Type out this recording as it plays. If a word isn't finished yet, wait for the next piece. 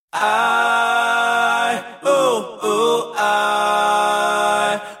I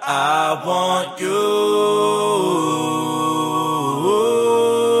want you.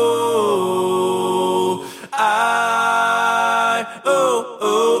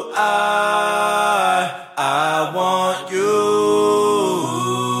 I want you.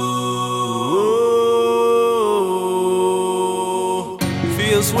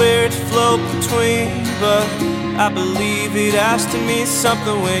 Feels weird to float between, but I believe it has to mean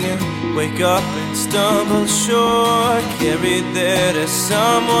something when you wake up and stumble short. Carried there to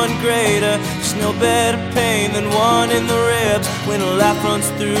someone greater. There's no better pain than one in the ribs when a laugh runs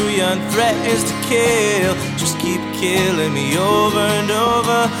through you and threatens to kill. Just keep killing me over and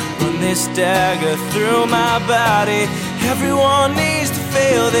over. Run this dagger through my body. Everyone needs to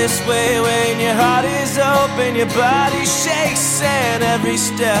feel this way when your heart is open, your body shakes, and every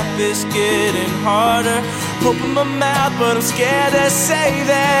step is getting harder. Open my mouth, but I'm scared to say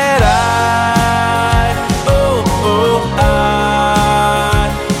that I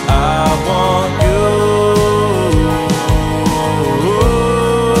want you.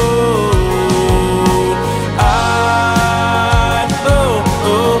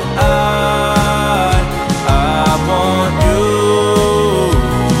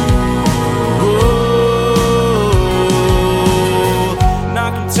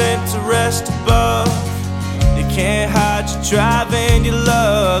 Can't hide your drive and your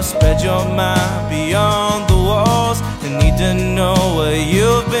love. Spread your mind beyond the walls. I need to know what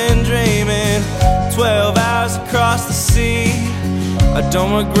you've been dreaming. 12 hours across the sea. I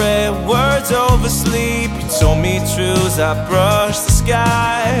don't regret words over sleep. You told me truths, I brushed the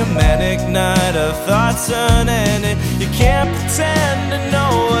sky. Manic night of thoughts unending. You can't pretend to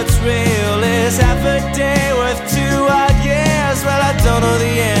know what's real. Is half a day worth 2 odd years? Well, I don't know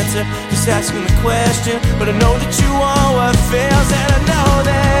the answer, just asking the question. But I know that you want what feels, and I know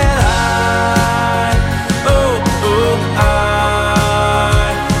that I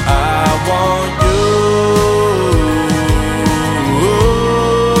want you.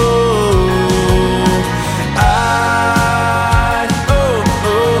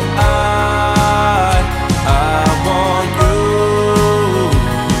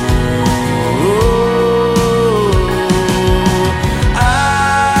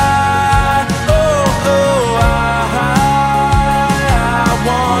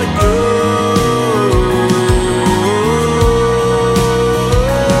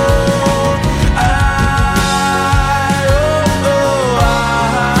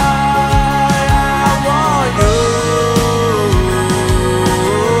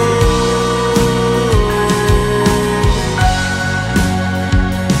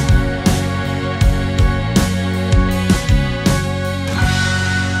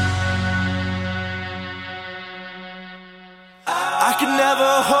 I could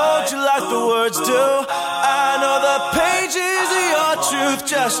never hold you like the words do. I know the pages of your truth.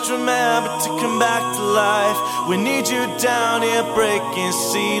 Just remember to come back to life. We need you down here breaking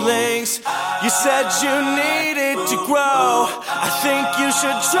ceilings. You said you needed to grow. I think you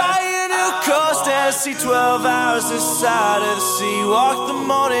should try a new coast and see 12 hours inside of the sea. Walk the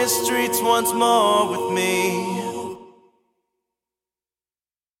morning streets once more with me.